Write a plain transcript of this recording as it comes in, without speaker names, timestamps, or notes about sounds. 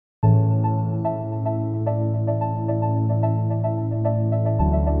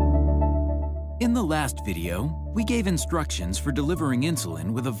In the last video, we gave instructions for delivering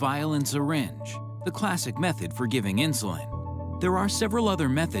insulin with a vial and syringe, the classic method for giving insulin. There are several other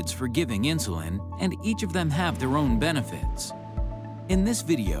methods for giving insulin, and each of them have their own benefits. In this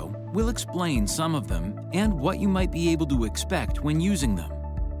video, we'll explain some of them and what you might be able to expect when using them.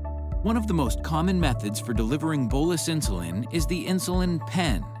 One of the most common methods for delivering bolus insulin is the insulin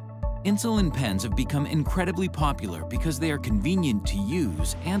pen. Insulin pens have become incredibly popular because they are convenient to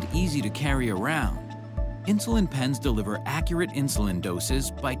use and easy to carry around. Insulin pens deliver accurate insulin doses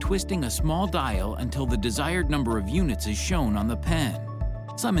by twisting a small dial until the desired number of units is shown on the pen.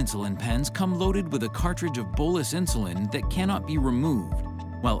 Some insulin pens come loaded with a cartridge of bolus insulin that cannot be removed,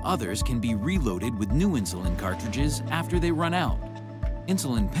 while others can be reloaded with new insulin cartridges after they run out.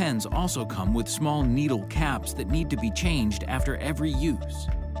 Insulin pens also come with small needle caps that need to be changed after every use.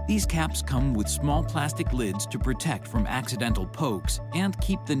 These caps come with small plastic lids to protect from accidental pokes and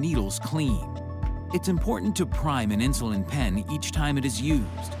keep the needles clean. It's important to prime an insulin pen each time it is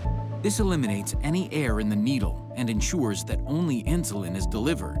used. This eliminates any air in the needle and ensures that only insulin is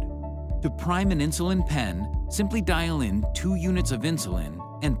delivered. To prime an insulin pen, simply dial in 2 units of insulin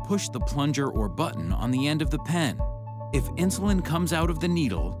and push the plunger or button on the end of the pen. If insulin comes out of the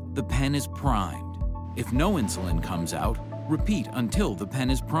needle, the pen is primed. If no insulin comes out, repeat until the pen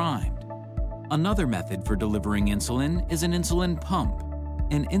is primed. Another method for delivering insulin is an insulin pump.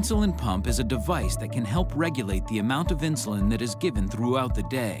 An insulin pump is a device that can help regulate the amount of insulin that is given throughout the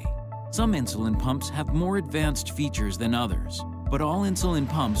day. Some insulin pumps have more advanced features than others, but all insulin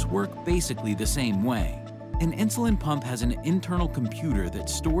pumps work basically the same way. An insulin pump has an internal computer that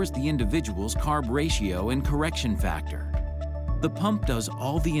stores the individual's carb ratio and correction factor. The pump does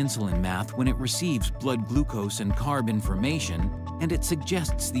all the insulin math when it receives blood glucose and carb information, and it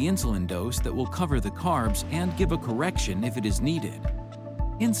suggests the insulin dose that will cover the carbs and give a correction if it is needed.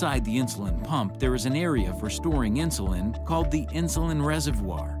 Inside the insulin pump, there is an area for storing insulin called the insulin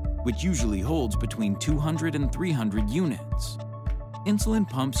reservoir, which usually holds between 200 and 300 units. Insulin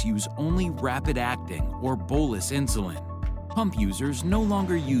pumps use only rapid-acting or bolus insulin. Pump users no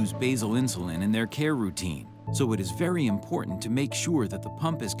longer use basal insulin in their care routine, so it is very important to make sure that the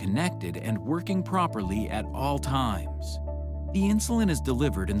pump is connected and working properly at all times. The insulin is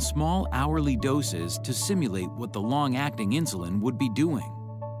delivered in small hourly doses to simulate what the long-acting insulin would be doing.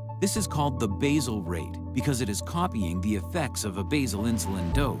 This is called the basal rate because it is copying the effects of a basal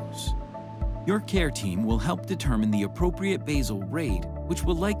insulin dose. Your care team will help determine the appropriate basal rate, which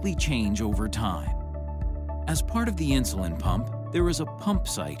will likely change over time. As part of the insulin pump, there is a pump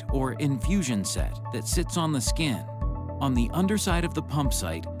site or infusion set that sits on the skin. On the underside of the pump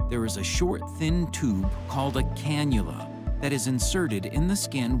site, there is a short, thin tube called a cannula that is inserted in the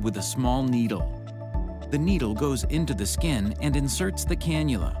skin with a small needle. The needle goes into the skin and inserts the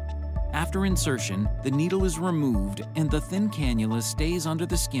cannula. After insertion, the needle is removed and the thin cannula stays under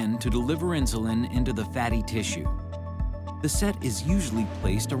the skin to deliver insulin into the fatty tissue. The set is usually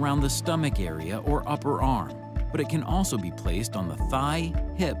placed around the stomach area or upper arm, but it can also be placed on the thigh,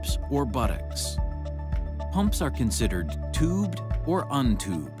 hips, or buttocks. Pumps are considered tubed or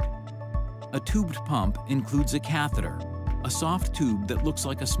untubed. A tubed pump includes a catheter, a soft tube that looks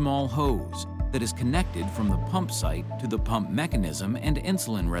like a small hose that is connected from the pump site to the pump mechanism and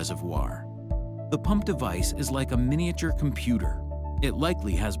insulin reservoir. The pump device is like a miniature computer. It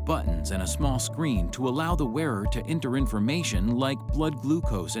likely has buttons and a small screen to allow the wearer to enter information like blood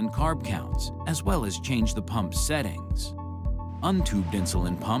glucose and carb counts, as well as change the pump settings. Untubed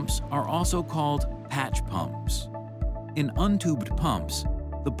insulin pumps are also called patch pumps. In untubed pumps,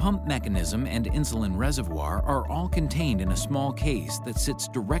 the pump mechanism and insulin reservoir are all contained in a small case that sits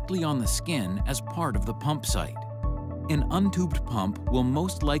directly on the skin as part of the pump site. An untubed pump will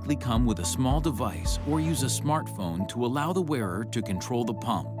most likely come with a small device or use a smartphone to allow the wearer to control the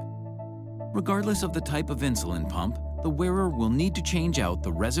pump. Regardless of the type of insulin pump, the wearer will need to change out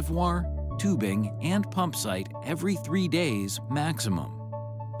the reservoir, tubing, and pump site every 3 days maximum.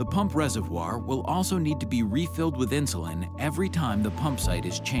 The pump reservoir will also need to be refilled with insulin every time the pump site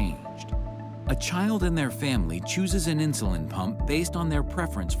is changed. A child and their family chooses an insulin pump based on their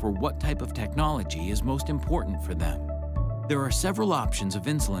preference for what type of technology is most important for them. There are several options of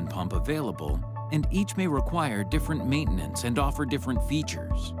insulin pump available, and each may require different maintenance and offer different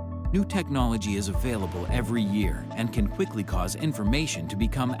features. New technology is available every year and can quickly cause information to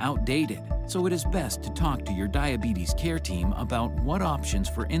become outdated, so it is best to talk to your diabetes care team about what options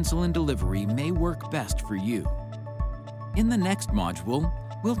for insulin delivery may work best for you. In the next module,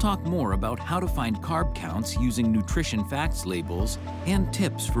 we'll talk more about how to find carb counts using nutrition facts labels and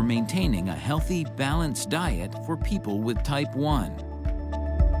tips for maintaining a healthy, balanced diet for people with type 1.